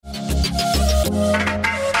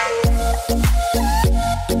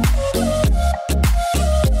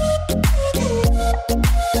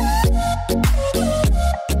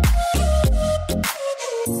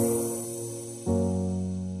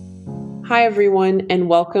Hi, everyone, and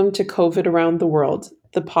welcome to COVID Around the World,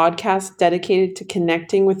 the podcast dedicated to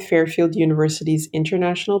connecting with Fairfield University's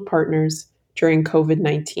international partners during COVID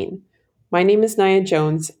 19. My name is Naya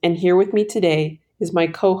Jones, and here with me today is my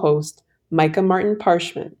co host, Micah Martin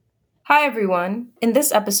Parchment. Hi, everyone. In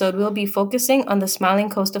this episode, we'll be focusing on the smiling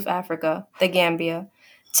coast of Africa, the Gambia.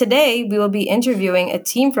 Today, we will be interviewing a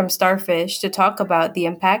team from Starfish to talk about the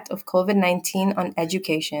impact of COVID 19 on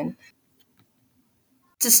education.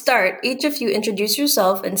 To start, each of you introduce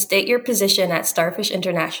yourself and state your position at Starfish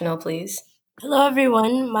International, please. Hello,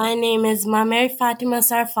 everyone. My name is Mamer Fatima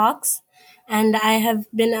Sarfox, and I have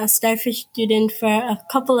been a Starfish student for a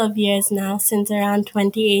couple of years now, since around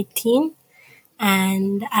 2018.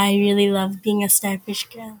 And I really love being a Starfish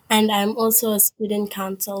girl. And I'm also a student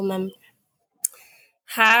council member.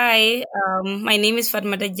 Hi, my name is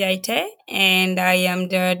Fatmata Jaite, and I am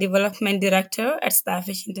the development director at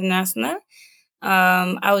Starfish International.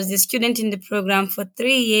 I was a student in the program for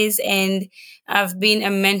 3 years, and I've been a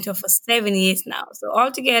mentor for 7 years now. So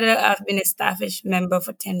altogether, I've been a Starfish member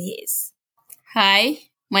for 10 years. Hi,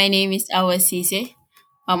 my name is Awa Sise.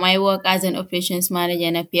 I work as an operations manager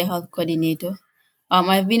and a peer health coordinator.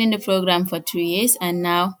 I've been in the program for 3 years, and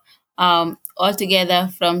now, altogether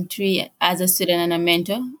from three as a student and a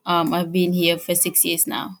mentor, I've been here for 6 years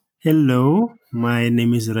now. Hello, my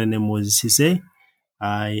name is Rene Moses.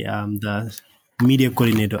 I am the media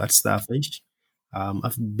coordinator at Starfish.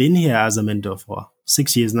 I've been here as a mentor for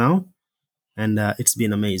 6 years now, and it's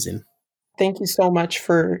been amazing. Thank you so much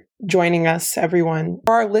for joining us, everyone.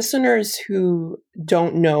 For our listeners who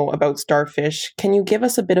don't know about Starfish, can you give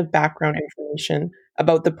us a bit of background information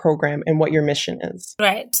about the program and what your mission is?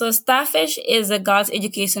 Right. So Starfish is a girls'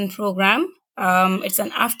 education program. It's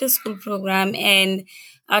an after-school program, and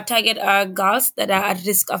our target are girls that are at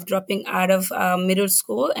risk of dropping out of middle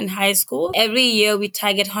school and high school. Every year, we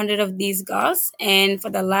target 100 of these girls, and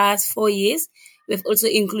for the last 4 years, we've also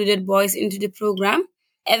included boys into the program.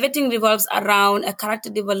 Everything revolves around a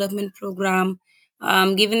character development program,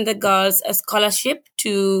 giving the girls a scholarship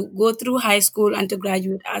to go through high school and to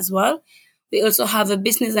graduate as well. We also have a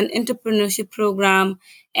business and entrepreneurship program,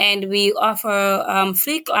 and we offer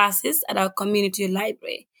free classes at our community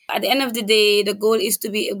library. At the end of the day, the goal is to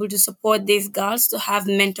be able to support these girls to have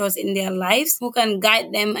mentors in their lives who can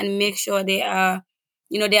guide them and make sure their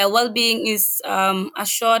well-being is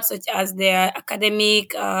assured, such as their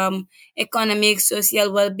academic, economic,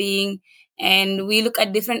 social well-being. And we look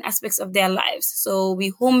at different aspects of their lives. So we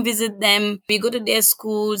home visit them, we go to their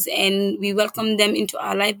schools, and we welcome them into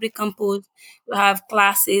our library campus to have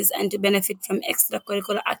classes and to benefit from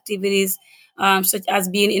extracurricular activities, such as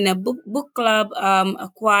being in a book club, a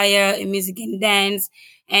choir, a music and dance.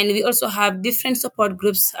 And we also have different support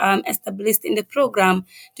groups established in the program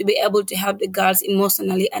to be able to help the girls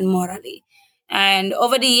emotionally and morally. And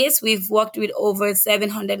over the years, we've worked with over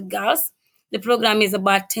 700 girls. The program is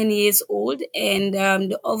about 10 years old, and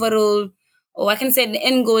the overall, or I can say the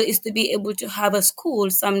end goal is to be able to have a school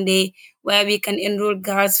someday where we can enroll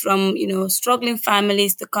girls from, struggling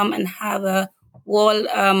families to come and have a well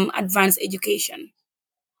advanced education.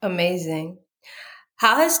 Amazing.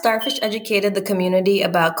 How has Starfish educated the community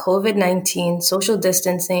about COVID 19, social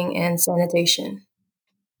distancing, and sanitation?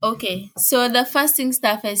 Okay, so the first thing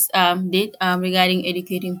Starfish did regarding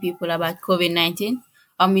educating people about COVID-19,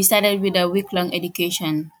 we started with a week-long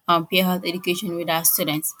education, peer health education with our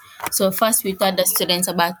students. So first we taught the students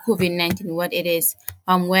about COVID-19, what it is,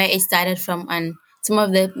 where it started from, and some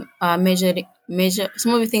of the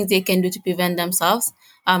some of the things they can do to prevent themselves,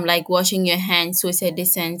 like washing your hands, social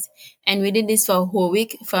distance. And we did this for a whole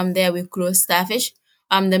week. From there, we closed Starfish.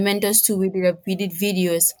 The mentors too, we did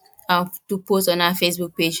videos to post on our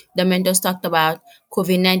Facebook page. The mentors talked about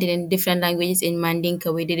COVID-19 in different languages. In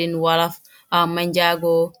Mandinka, we did in Wolof,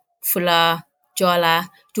 Manjago, Fula, Jola,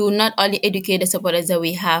 to not only educate the supporters that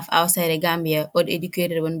we have outside the Gambia or the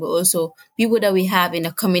educated one, but also people that we have in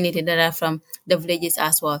the community that are from the villages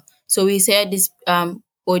as well. So we share these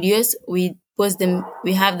audios, we post them,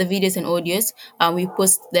 we have the videos and audios, we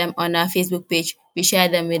post them on our Facebook page. We share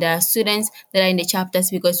them with our students that are in the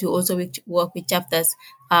chapters, because we also work with chapters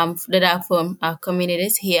that are from our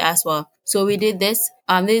communities here as well. So we did this.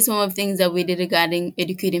 This is some of the things that we did regarding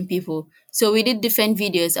educating people. So we did different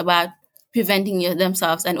videos about preventing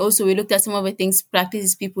themselves, and also we looked at some of the things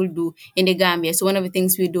practices people do in the Gambia. So one of the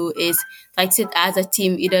things we do is like sit as a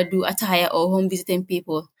team, either do attire or home visiting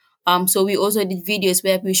people, So we also did videos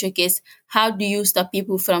where we showcase how do you stop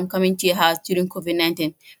people from coming to your house during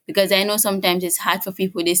COVID-19, because I know sometimes it's hard for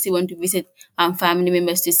people, they still want to visit family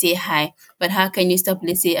members to say hi, but how can you stop,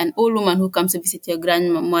 let's say, an old woman who comes to visit your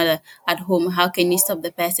grandmother at home? How can you stop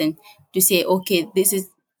the person to say, okay, this is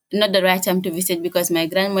not the right time to visit because my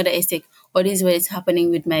grandmother is sick, or this is what is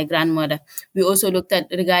happening with my grandmother. We also looked at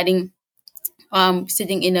regarding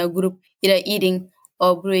sitting in a group, either eating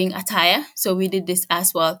or brewing attire. So we did this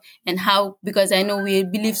as well. And how, because I know we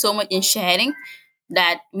believe so much in sharing,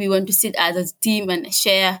 that we want to sit as a team and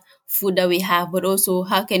share food that we have, but also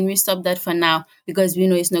how can we stop that for now, because we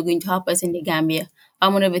know it's not going to help us in the Gambia.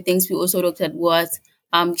 One of the things we also looked at was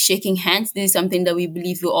shaking hands. This is something that we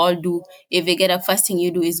believe you all do. If you get up, first thing you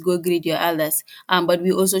do is go greet your elders. But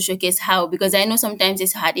we also showcase how, because I know sometimes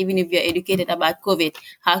it's hard, even if you're educated about COVID,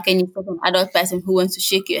 how can you stop an adult person who wants to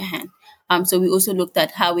shake your hand? So we also looked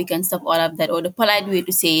at how we can stop all of that, or the polite way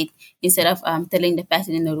to say it, instead of telling the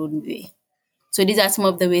person in a rude way. So these are some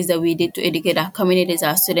of the ways that we did to educate our communities,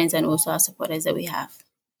 our students, and also our supporters that we have.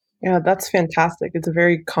 Yeah, that's fantastic. It's a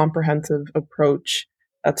very comprehensive approach.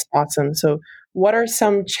 That's awesome. So, what are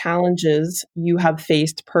some challenges you have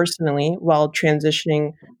faced personally while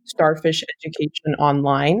transitioning Starfish education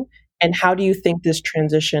online? And how do you think this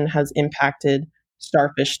transition has impacted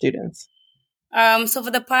Starfish students? So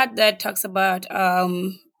for the part that talks about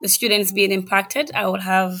the students being impacted, I will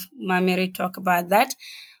have my Mary talk about that.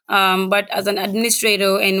 But as an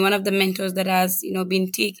administrator and one of the mentors that has been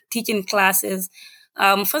teaching classes,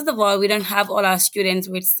 first of all, we don't have all our students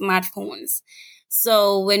with smartphones.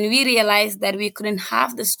 So when we realized that we couldn't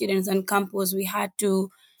have the students on campus, we had to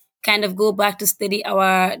kind of go back to study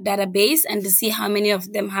our database and to see how many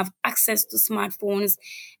of them have access to smartphones.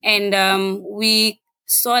 And we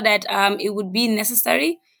saw that it would be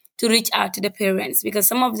necessary to reach out to the parents, because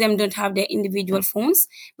some of them don't have their individual phones,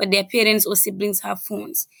 but their parents or siblings have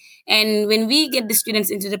phones. And when we get the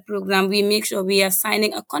students into the program, we make sure we are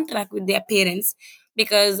signing a contract with their parents,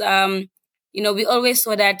 because we always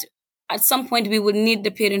saw that at some point we would need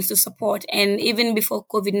the parents to support. And even before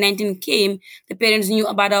COVID-19 came, the parents knew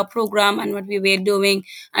about our program and what we were doing.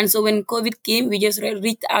 And so when COVID came, we just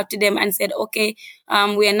reached out to them and said, okay,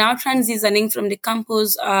 we are now transitioning from the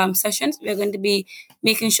campus sessions. We're going to be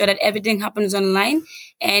making sure that everything happens online,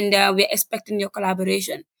 and we're expecting your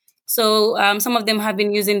collaboration. So some of them have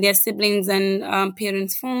been using their siblings and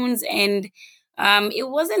parents' phones, and it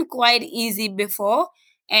wasn't quite easy before,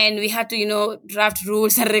 and we had to draft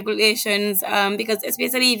rules and regulations, because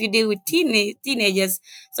especially if you deal with teenagers,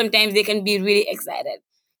 sometimes they can be really excited.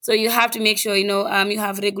 So you have to make sure you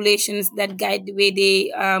have regulations that guide the way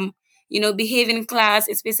they behave in class,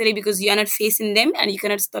 especially because you are not facing them and you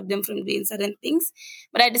cannot stop them from doing certain things.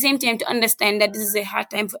 But at the same time, to understand that this is a hard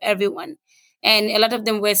time for everyone, and a lot of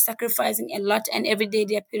them were sacrificing a lot, and every day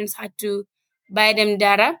their parents had to buy them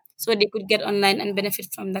data so they could get online and benefit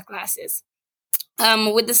from the classes.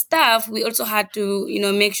 With the staff, we also had to,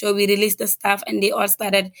 make sure we released the staff and they all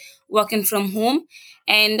started working from home.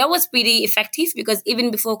 And that was pretty effective, because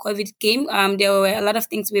even before COVID came, there were a lot of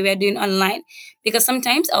things we were doing online, because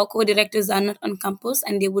sometimes our co-directors are not on campus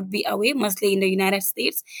and they would be away, mostly in the United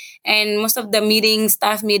States. And most of the meetings,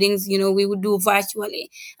 staff meetings, we would do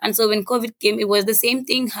virtually. And so when COVID came, it was the same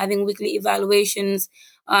thing, having weekly evaluations,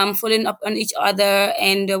 following up on each other.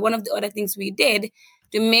 And one of the other things we did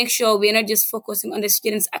to make sure we're not just focusing on the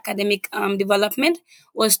students' academic development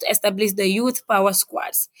was to establish the youth power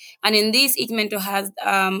squads. And in this, each mentor has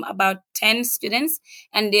about 10 students,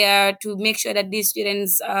 and they are to make sure that these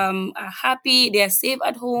students are happy, they are safe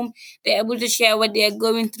at home, they're able to share what they are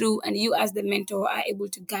going through, and you as the mentor are able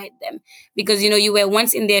to guide them, because you were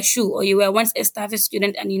once in their shoe, or you were once a staff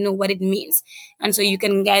student, and you know what it means. And so you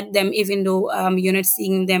can guide them even though you're not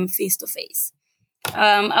seeing them face to face.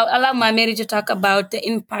 I'll allow my Mary to talk about the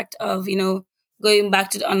impact of, going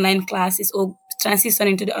back to the online classes or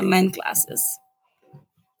transitioning to the online classes.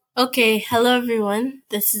 Okay, hello everyone.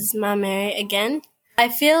 This is Ma Mary again. I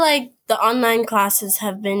feel like the online classes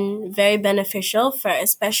have been very beneficial for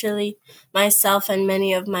especially myself and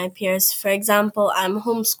many of my peers. For example, I'm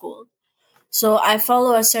homeschooled. So I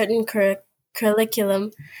follow a certain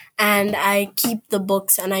curriculum, and I keep the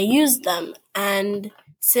books and I use them. And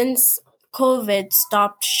since COVID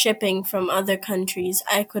stopped shipping from other countries,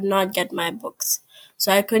 I could not get my books. So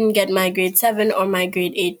I couldn't get my grade 7 or my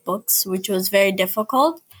grade 8 books, which was very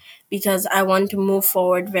difficult because I want to move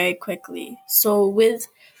forward very quickly. So with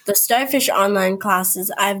the Starfish online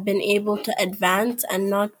classes, I've been able to advance and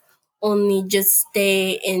not only just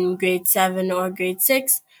stay in grade 7 or grade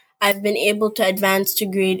 6. I've been able to advance to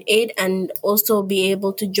grade 8 and also be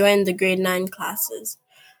able to join the grade 9 classes.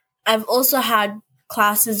 I've also had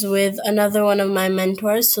classes with another one of my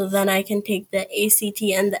mentors, so then I can take the ACT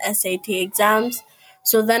and the SAT exams.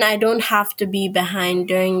 So then I don't have to be behind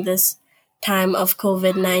during this time of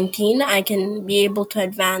COVID-19. I can be able to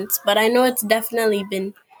advance. But I know it's definitely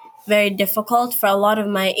been very difficult for a lot of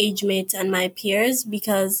my age mates and my peers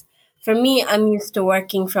because for me, I'm used to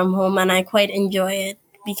working from home and I quite enjoy it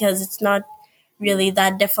because it's not really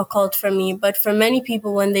that difficult for me. But for many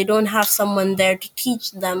people, when they don't have someone there to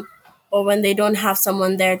teach them, or when they don't have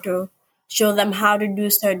someone there to show them how to do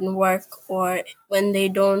certain work, or when they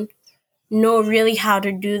don't know really how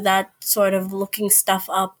to do that sort of looking stuff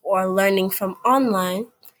up or learning from online,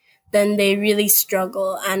 then they really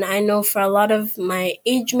struggle. And I know for a lot of my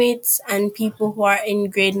age mates and people who are in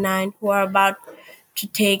grade 9 who are about to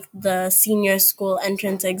take the senior school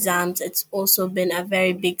entrance exams, it's also been a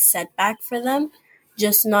very big setback for them,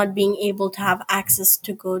 just not being able to have access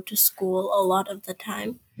to go to school a lot of the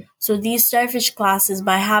time. So these Starfish classes,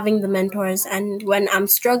 by having the mentors, and when I'm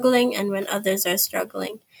struggling and when others are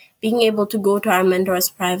struggling, being able to go to our mentors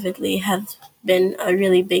privately have been a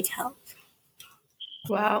really big help.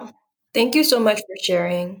 Wow. Thank you so much for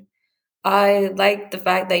sharing. I like the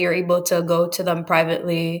fact that you're able to go to them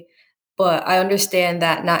privately, but I understand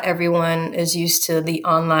that not everyone is used to the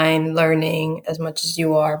online learning as much as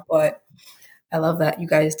you are, but I love that you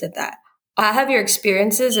guys did that. How have your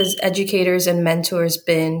experiences as educators and mentors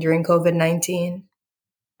been during COVID-19?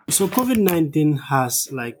 So COVID-19 has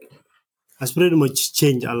pretty much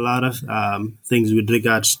changed a lot of things with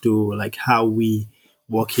regards to like how we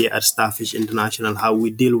work here at Starfish International, how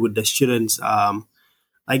we deal with the students.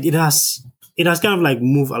 Like it has kind of like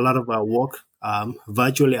moved a lot of our work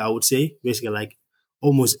virtually. I would say basically like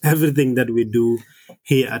almost everything that we do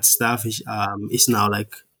here at Starfish is now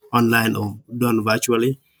like online or done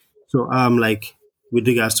virtually. So like with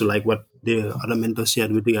regards to like what the other mentors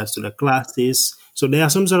shared with regards to the classes, so there are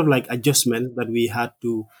some sort of like adjustments that we had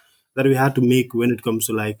to make when it comes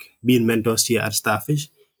to like being mentors here at Starfish,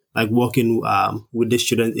 like working with the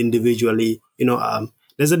students individually.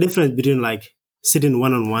 There's a difference between like sitting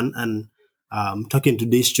one on one and talking to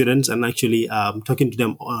these students and actually talking to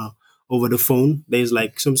them over the phone. There's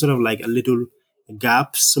like some sort of like a little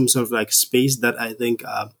gap, some sort of like space that I think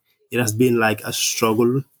it has been like a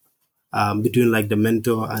struggle between like the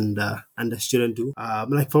mentor and the student too.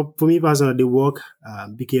 Like for me personally, the work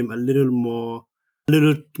became a little more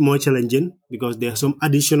challenging because there are some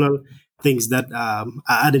additional things that are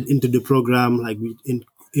added into the program. Like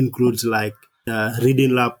includes like the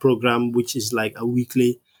reading lab program, which is like a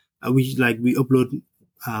weekly. We upload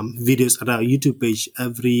videos at our YouTube page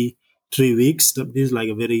every 3 weeks. So this is like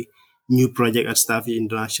a very new project at Staffy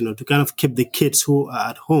International to kind of keep the kids who are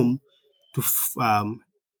at home to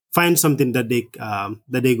find something that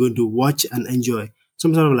they're going to watch and enjoy.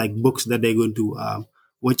 Some sort of like books that they're going to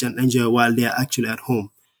watch and enjoy while they are actually at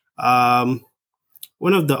home. Um,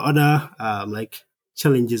 One of the other like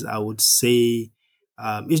challenges I would say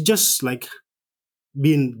is just like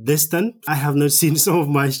being distant. I have not seen some of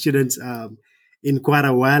my students in quite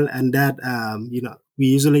a while, and that we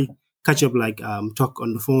usually catch up like talk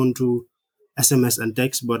on the phone through SMS and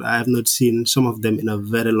text, but I have not seen some of them in a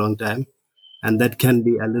very long time, and that can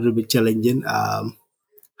be a little bit challenging.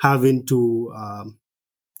 Having to um,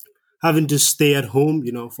 having to stay at home,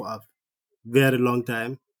 for a very long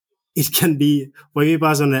time. It can be for me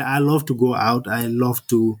personally. I love to go out. I love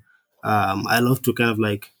to kind of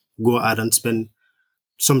like go out and spend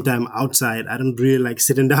some time outside. I don't really like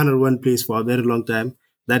sitting down in one place for a very long time.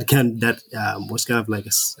 That was kind of like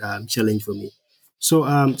a challenge for me. So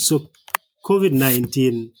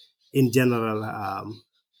COVID-19 in general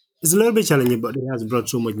is a little bit challenging, but it has brought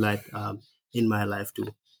so much light in my life too.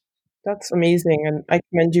 That's amazing, and I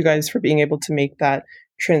commend you guys for being able to make that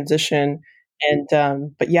transition.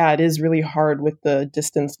 And but yeah, it is really hard with the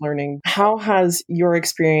distance learning. How has your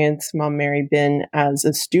experience, Mom Mary, been as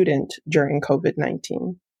a student during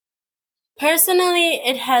COVID-19? Personally,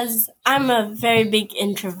 I'm a very big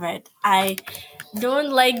introvert. I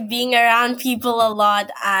don't like being around people a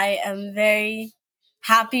lot. I am very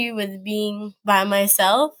happy with being by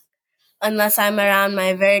myself unless I'm around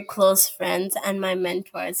my very close friends and my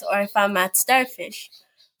mentors or if I'm at Starfish.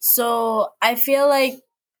 So I feel like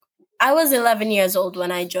I was 11 years old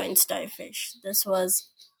when I joined Starfish. This was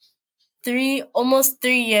almost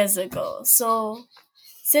 3 years ago. So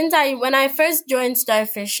when I first joined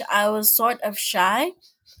Starfish, I was sort of shy.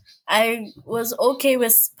 I was okay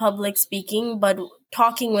with public speaking, but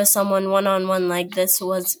talking with someone one on one like this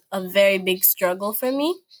was a very big struggle for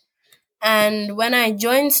me. And when I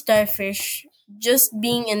joined Starfish, just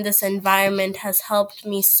being in this environment has helped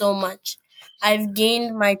me so much I've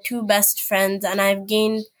gained my two best friends, and I've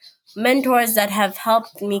gained mentors that have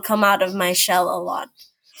helped me come out of my shell a lot.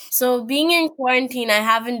 So being in quarantine, I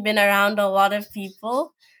haven't been around a lot of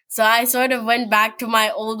people. So I sort of went back to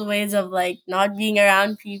my old ways of like not being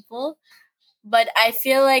around people. But I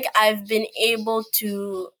feel like I've been able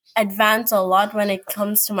to advance a lot when it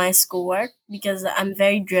comes to my schoolwork because I'm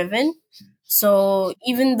very driven. So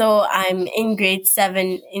even though I'm in grade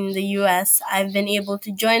 7 in the US, I've been able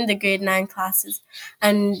to join the grade 9 classes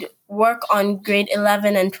and work on grade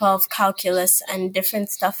 11 and 12 calculus and different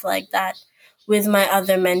stuff like that with my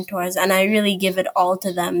other mentors. And I really give it all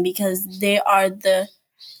to them because they are the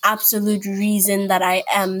absolute reason that I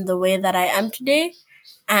am the way that I am today.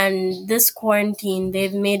 And this quarantine,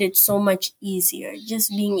 they've made it so much easier.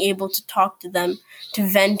 Just being able to talk to them, to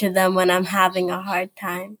vent to them when I'm having a hard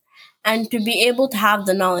time, and to be able to have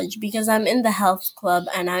the knowledge because I'm in the health club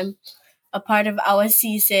and I'm a part of our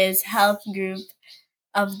CSA's health group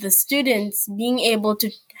of the students. Being able to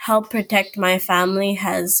help protect my family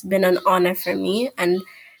has been an honor for me, and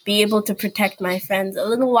be able to protect my friends. A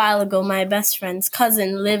little while ago, my best friend's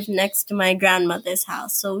cousin lived next to my grandmother's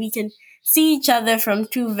house, so we can see each other from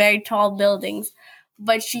two very tall buildings.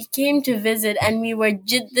 But she came to visit, and we were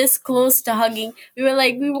this close to hugging. We were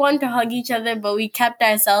like, we want to hug each other, but we kept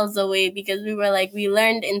ourselves away because we were like, we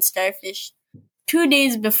learned in Starfish 2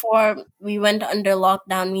 days before we went under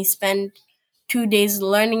lockdown, we spent 2 days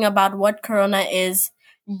learning about what Corona is,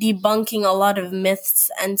 debunking a lot of myths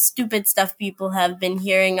and stupid stuff people have been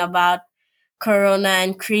hearing about Corona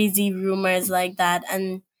and crazy rumors like that.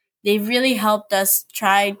 And they've really helped us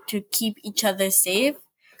try to keep each other safe.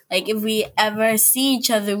 Like if we ever see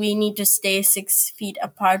each other, we need to stay 6 feet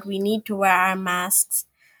apart. We need to wear our masks.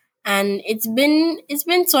 And it's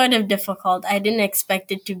been sort of difficult. I didn't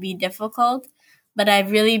expect it to be difficult, but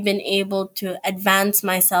I've really been able to advance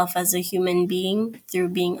myself as a human being through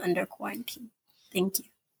being under quarantine. Thank you.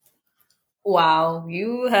 Wow,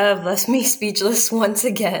 you have left me speechless once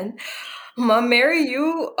again. Mom Mary,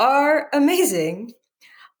 you are amazing.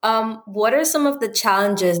 What are some of the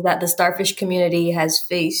challenges that the starfish community has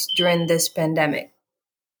faced during this pandemic?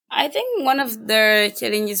 I think one of the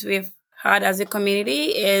challenges we've had as a community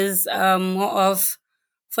is more of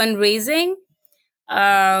fundraising,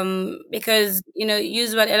 because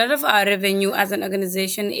usually a lot of our revenue as an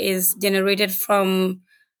organization is generated from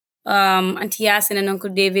Auntie Yasin and Uncle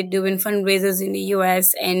David doing fundraisers in the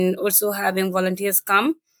US, and also having volunteers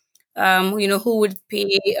come, who would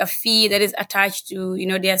pay a fee that is attached to,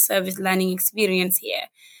 their service learning experience here.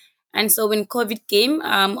 And so when COVID came,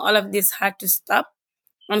 all of this had to stop.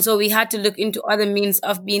 And so we had to look into other means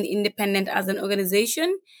of being independent as an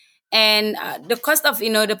organization. And the cost of,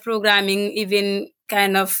 the programming even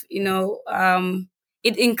kind of,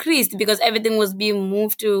 it increased because everything was being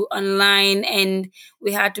moved to online, and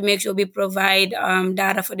we had to make sure we provide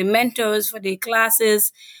data for the mentors, for the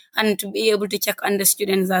classes, and to be able to check on the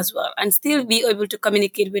students as well, and still be able to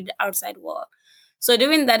communicate with the outside world. So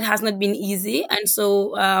doing that has not been easy. And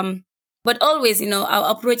so, but always,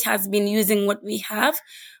 our approach has been using what we have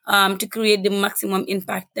to create the maximum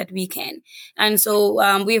impact that we can. And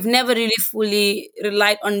so we've never really fully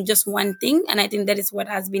relied on just one thing. And I think that is what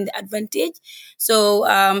has been the advantage. So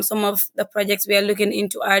some of the projects we are looking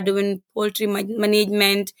into are doing poultry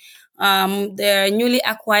management. The newly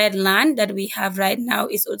acquired land that we have right now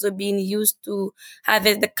is also being used to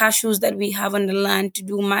harvest the cashews that we have on the land to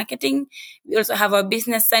do marketing. We also have a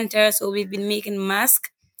business center, so we've been making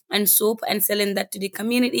masks and soap and selling that to the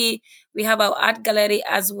community. We have our art gallery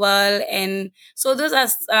as well. And so those are,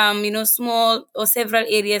 small or several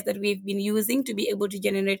areas that we've been using to be able to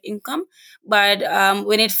generate income. But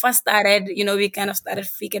when it first started, we kind of started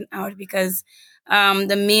freaking out because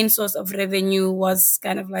the main source of revenue was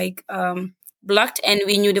kind of like blocked, and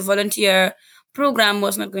we knew the volunteer program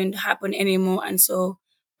was not going to happen anymore. And so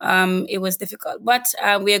it was difficult. But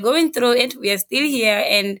we are going through it. We are still here,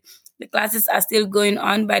 and the classes are still going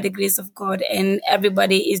on by the grace of God, and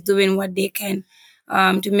everybody is doing what they can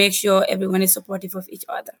to make sure everyone is supportive of each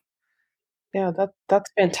other. Yeah,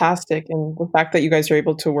 that's fantastic. And the fact that you guys are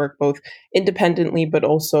able to work both independently but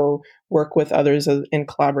also work with others and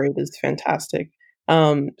collaborate is fantastic.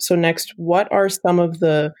 So next, what are some of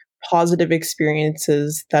the positive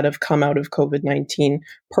experiences that have come out of COVID-19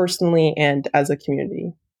 personally and as a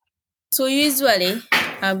community? So usually,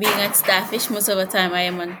 being at Starfish, most of the time I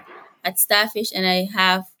am at Starfish, and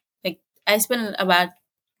I spend about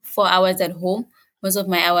 4 hours at home. Most of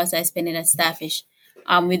my hours I spend it at Starfish,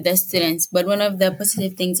 with the students. But one of the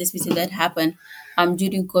positive things, especially that happened,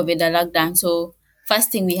 during COVID, the lockdown. So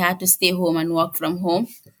first thing, we had to stay home and work from home.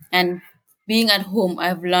 And being at home,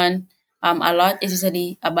 I've learned a lot,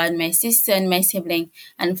 especially about my sister and my sibling.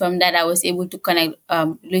 And from that, I was able to connect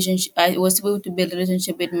relationship. I was able to build a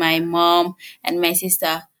relationship with my mom and my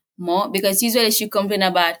sister more, because usually she complain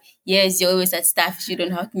about, yes, you're always at staff, you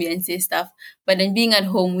don't hug me and say stuff. But then being at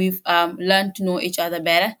home, we've learned to know each other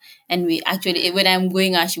better. And we actually, when I'm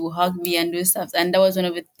going out, she will hug me and do stuff. And that was one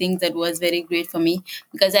of the things that was very great for me,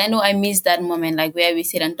 because I know I missed that moment, like where we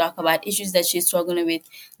sit and talk about issues that she's struggling with.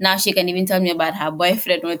 Now she can even tell me about her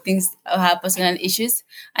boyfriend or things, her personal issues.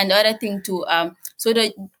 And the other thing too, so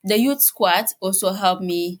the youth squad also helped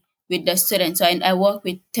me with the students. So I work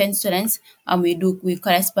with 10 students, and we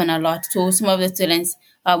correspond a lot. So some of the students,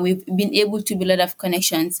 we've been able to build a lot of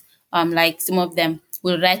connections. Like some of them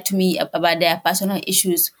will write to me about their personal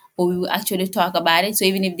issues, or we will actually talk about it. So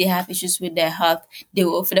even if they have issues with their health, they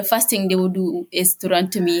will, for the first thing they will do is to run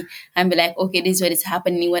to me and be like, okay, this is what is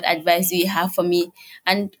happening. What advice do you have for me?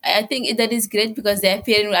 And I think that is great, because their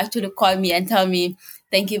parent will actually call me and tell me,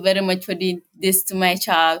 thank you very much for doing this to my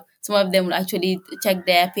child. Some of them will actually check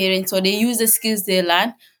their parents, or they use the skills they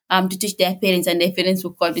learn to teach their parents, and their parents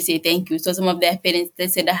will call to say thank you. So some of their parents, they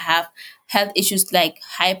say they have health issues like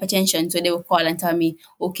hypertension, so they will call and tell me,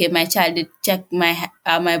 okay, my child did check my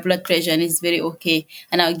blood pressure and it's very okay,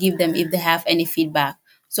 and I'll give them if they have any feedback.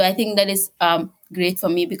 So I think that is great for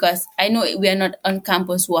me, because I know we are not on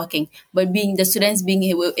campus working, but being the students being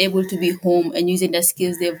able to be home and using the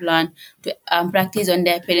skills they've learned to practice on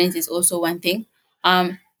their parents is also one thing.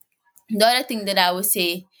 Um, the other thing that I would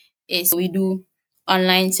say is we do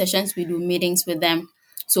online sessions, we do meetings with them.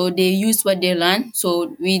 So they use what they learn.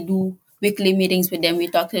 So we do weekly meetings with them. We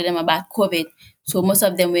talk to them about COVID. So most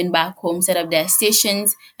of them went back home, set up their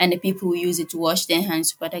stations, and the people who use it to wash their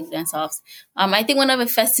hands to protect themselves. I think one of the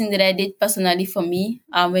first things that I did personally for me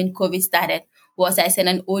when COVID started was I sent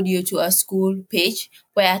an audio to a school page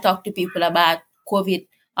where I talked to people about COVID,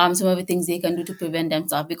 some of the things they can do to prevent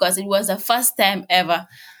themselves, because it was the first time ever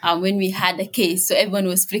when we had a case. So everyone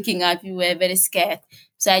was freaking out. We were very scared.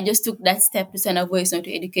 So I just took that step to send a voice note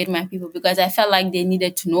to educate my people, because I felt like they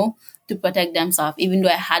needed to know to protect themselves, even though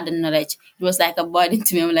I had the knowledge. It was like a burden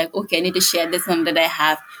to me. I'm like, okay, I need to share this one that I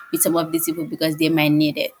have with some of these people because they might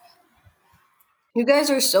need it. You guys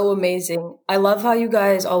are so amazing. I love how you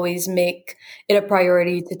guys always make it a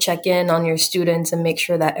priority to check in on your students and make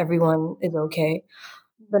sure that everyone is okay.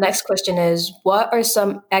 The next question is, what are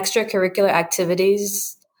some extracurricular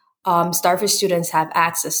activities Starfish students have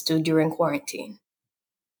access to during quarantine?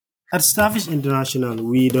 At Starfish International,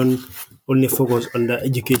 we don't only focus on the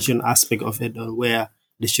education aspect of it, or where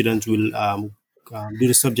the students will do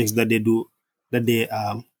the subjects that they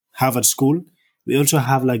have at school. We also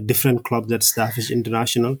have like different clubs at Starfish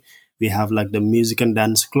International. We have like the music and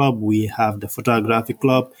dance club. We have the photography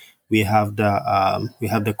club. We have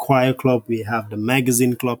the choir club. We have the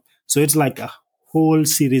magazine club. So it's like a whole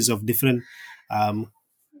series of different um,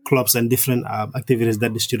 clubs and different activities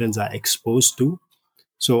that the students are exposed to.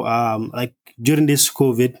 So, like during this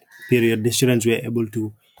COVID period, the students were able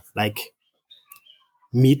to like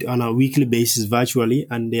meet on a weekly basis virtually,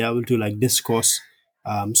 and they are able to like discuss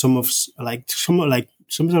some sort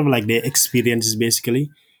of like their experiences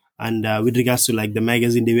basically. And with regards to like the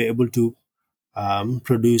magazine, they were able to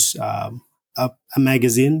produce a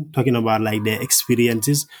magazine talking about like their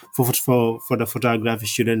experiences for the photography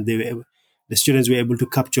students. The students were able to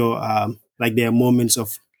capture like their moments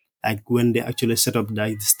of like when they actually set up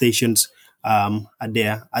like the stations at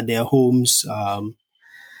their homes.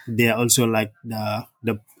 They are also like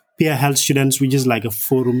the peer health students, which is like a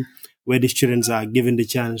forum where the students are given the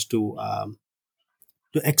chance to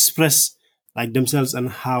express like themselves and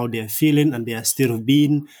how they're feeling and their state of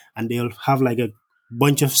being, and they'll have like a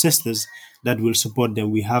bunch of sisters that will support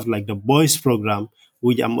them. We have like the boys program,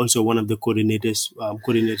 which I'm also one of the coordinators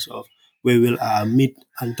of, where we'll meet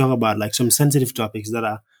and talk about like some sensitive topics that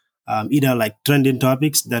are either like trending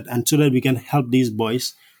topics that, and so that we can help these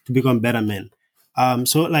boys to become better men.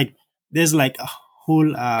 So like there's like a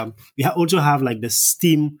whole also have like the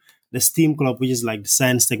STEAM club, which is like the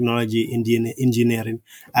science, technology, engineering,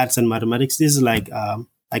 arts, and mathematics. This is like a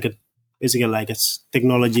basically like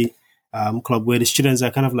technology club where the students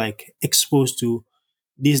are kind of like exposed to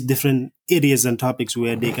these different areas and topics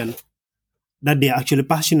where they can that they're actually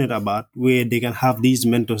passionate about, where they can have these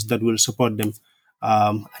mentors that will support them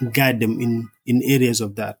and guide them in areas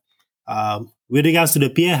of that. With regards to the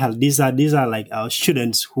peer health, these are like our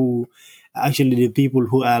students who are actually the people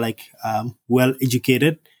who are like well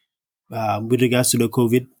educated with regards to the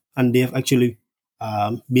COVID, and they have actually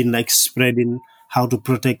been like spreading how to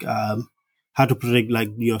protect like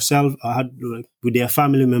yourself, or how to, like, with their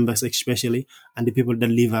family members especially, and the people that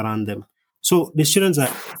live around them. So the students are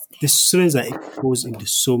exposed into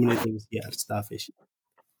so many things here at Starfish.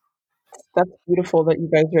 That's beautiful that you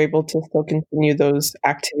guys are able to still continue those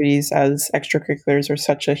activities as extracurriculars are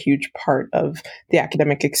such a huge part of the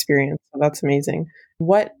academic experience. So that's amazing.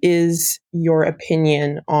 What is your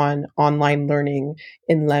opinion on online learning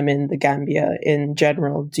in Lemon, the Gambia in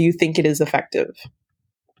general? Do you think it is effective?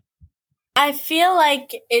 I feel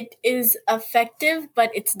like it is effective, but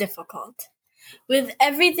it's difficult. With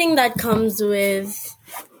everything that comes with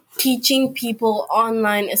teaching people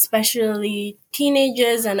online, especially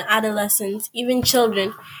teenagers and adolescents, even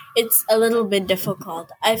children, it's a little bit difficult.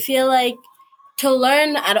 I feel like to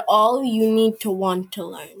learn at all, you need to want to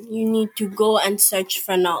learn. You need to go and search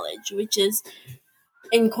for knowledge, which is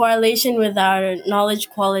in correlation with our knowledge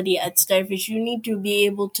quality at Starfish. You need to be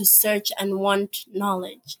able to search and want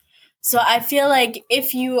knowledge. So I feel like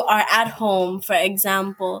if you are at home, for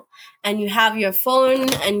example, and you have your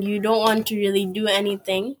phone and you don't want to really do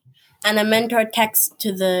anything, and a mentor texts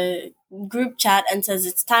to the group chat and says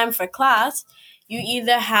it's time for class, you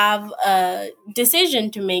either have a decision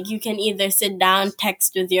to make. You can either sit down,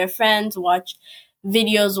 text with your friends, watch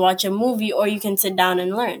videos, watch a movie, or you can sit down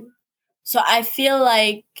and learn. So I feel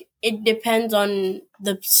like it depends on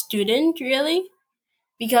the student, really.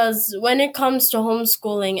 Because when it comes to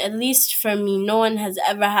homeschooling, at least for me, no one has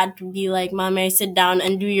ever had to be like, Mama, sit down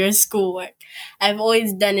and do your schoolwork. I've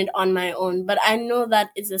always done it on my own. But I know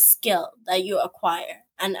that it's a skill that you acquire.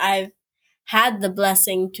 And I've had the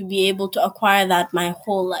blessing to be able to acquire that my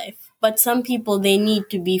whole life. But some people, they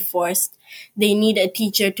need to be forced. They need a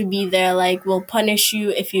teacher to be there, like, will punish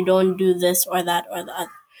you if you don't do this or that or the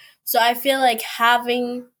other. So I feel like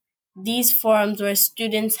having these forums where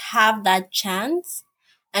students have that chance,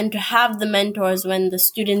 and to have the mentors when the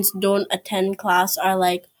students don't attend class are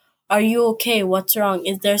like, are you okay? What's wrong?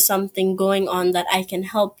 Is there something going on that I can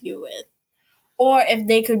help you with? Or if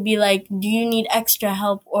they could be like, do you need extra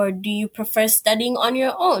help or do you prefer studying on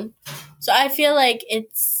your own? So I feel like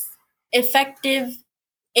it's effective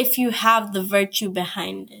if you have the virtue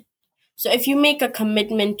behind it. So if you make a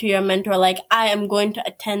commitment to your mentor, like, I am going to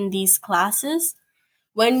attend these classes,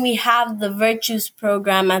 when we have the virtues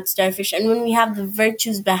program at Starfish and when we have the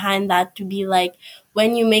virtues behind that to be like,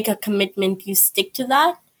 when you make a commitment, you stick to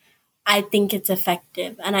that, I think it's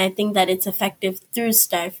effective. And I think that it's effective through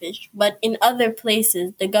Starfish. But in other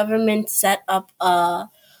places, the government set up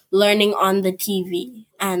learning on the TV.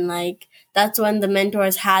 And like, that's when the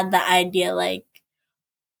mentors had the idea, like,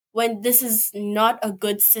 when this is not a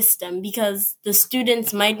good system because the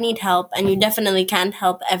students might need help and you definitely can't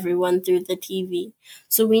help everyone through the TV.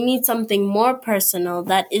 So we need something more personal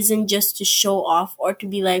that isn't just to show off or to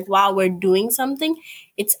be like, wow, we're doing something.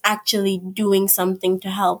 It's actually doing something to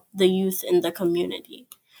help the youth in the community.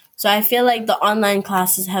 So I feel like the online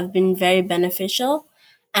classes have been very beneficial.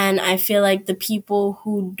 And I feel like the people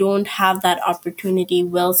who don't have that opportunity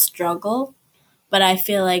will struggle. But I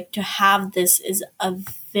feel like to have this is a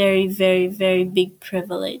very, very, very big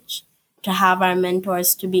privilege to have our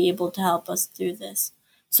mentors to be able to help us through this.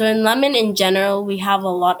 So in Lemon in general, we have a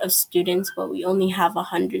lot of students, but we only have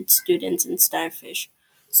 100 students in Starfish.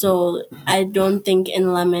 So I don't think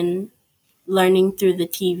in Lemon learning through the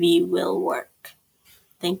TV will work.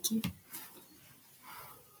 Thank you.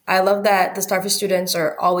 I love that the Starfish students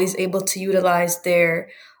are always able to utilize their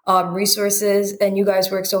resources, and you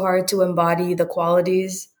guys work so hard to embody the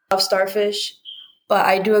qualities of Starfish. But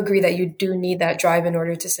I do agree that you do need that drive in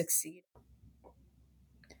order to succeed.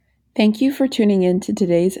 Thank you for tuning in to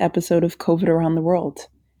today's episode of COVID Around the World.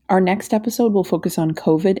 Our next episode will focus on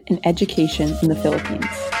COVID and education in the Philippines.